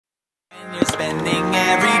You're spending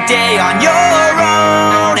every day on your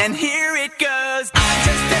own, and here it goes. I'm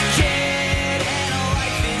just a kid, and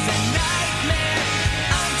life is a nightmare.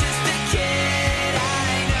 I'm just a kid,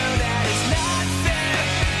 I know that it's not fair.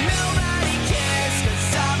 Nobody cares,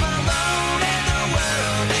 'cause I'm alone, and the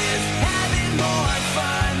world is having more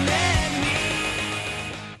fun than me.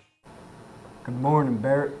 Good morning,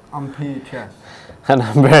 Barrett. I'm PHS. And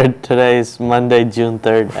I'm Barrett. Today is Monday, June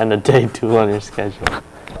 3rd, and a day 2 on your schedule.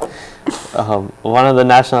 One of the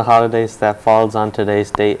national holidays that falls on today's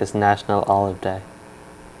date is National Olive Day.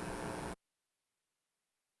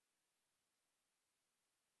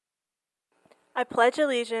 I pledge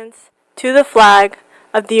allegiance to the flag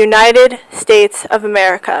of the United States of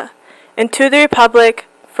America and to the republic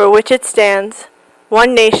for which it stands,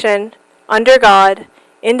 one nation, under God,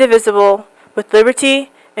 indivisible, with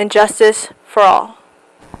liberty and justice for all.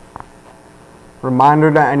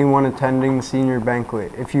 Reminder to anyone attending the senior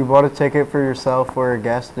banquet. If you bought a ticket for yourself or a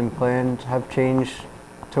guest and plans have changed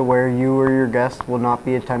to where you or your guest will not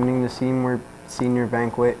be attending the senior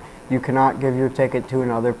banquet, you cannot give your ticket to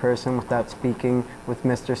another person without speaking with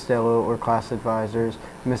Mr. Stillo or class advisors,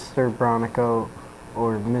 Mr. Bronico,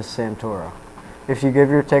 or Ms. Santora. If you give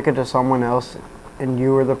your ticket to someone else and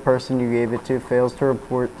you or the person you gave it to fails to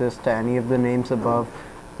report this to any of the names above,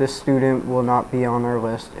 this student will not be on our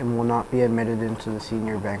list and will not be admitted into the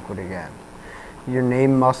senior banquet again. Your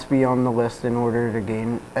name must be on the list in order to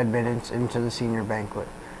gain admittance into the senior banquet.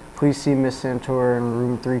 Please see Ms. Santora in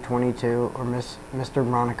room 322 or Mr.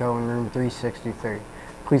 Bronico in room 363.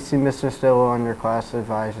 Please see Mr. Stillo under class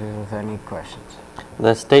advisors with any questions.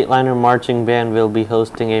 The Stateliner Marching Band will be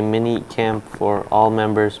hosting a mini camp for all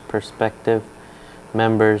members, prospective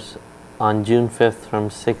members, on June 5th from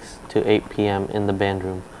 6 to 8 p.m. in the band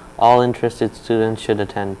room. All interested students should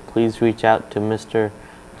attend. Please reach out to Mr.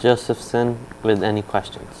 Josephson with any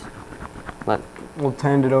questions. We'll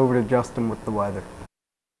hand it over to Justin with the weather.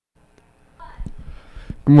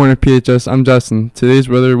 Good morning, PHS. I'm Justin. Today's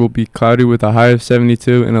weather will be cloudy with a high of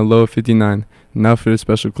 72 and a low of 59. Now for the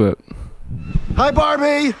special clip. Hi,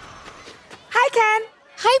 Barbie! Hi, Ken!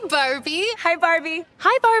 Hi, Barbie. Hi, Barbie.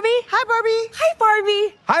 Hi, Barbie. Hi, Barbie! Hi,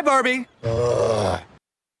 Barbie. Hi, Barbie!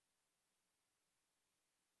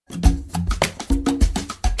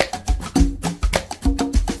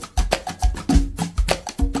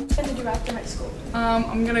 What did you do after high school?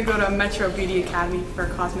 I'm gonna go to Metro Beauty Academy for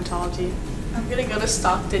cosmetology. I'm gonna go to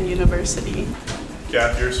Stockton University.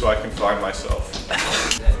 Gap year so I can find myself.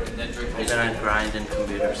 I'm gonna grind in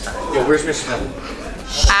computer science. Yo, where's Mr. Neville?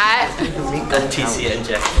 At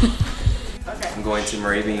TCNJ. Okay. I'm going to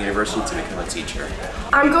Moravian University to become a teacher.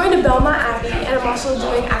 I'm going to Belmont Abbey, and I'm also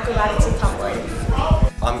doing acrobatics and tumbling.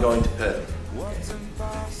 I'm going to Pitt.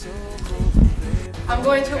 I'm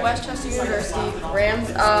going to Westchester University.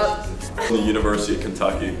 Rams up. The University of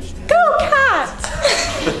Kentucky. Go Cats!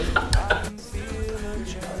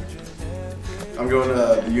 I'm going to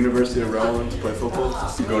the University of Rowan to play football.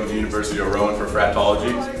 I'm going to the University of Rowan for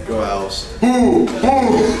fratology. Go Owls.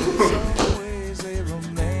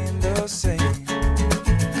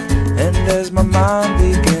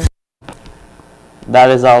 That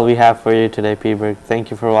is all we have for you today, Peaburg. Thank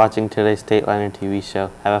you for watching today's Stateliner TV show.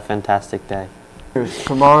 Have a fantastic day.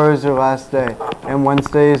 Tomorrow is your last day, and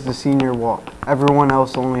Wednesday is the senior walk. Everyone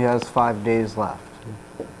else only has 5 days left.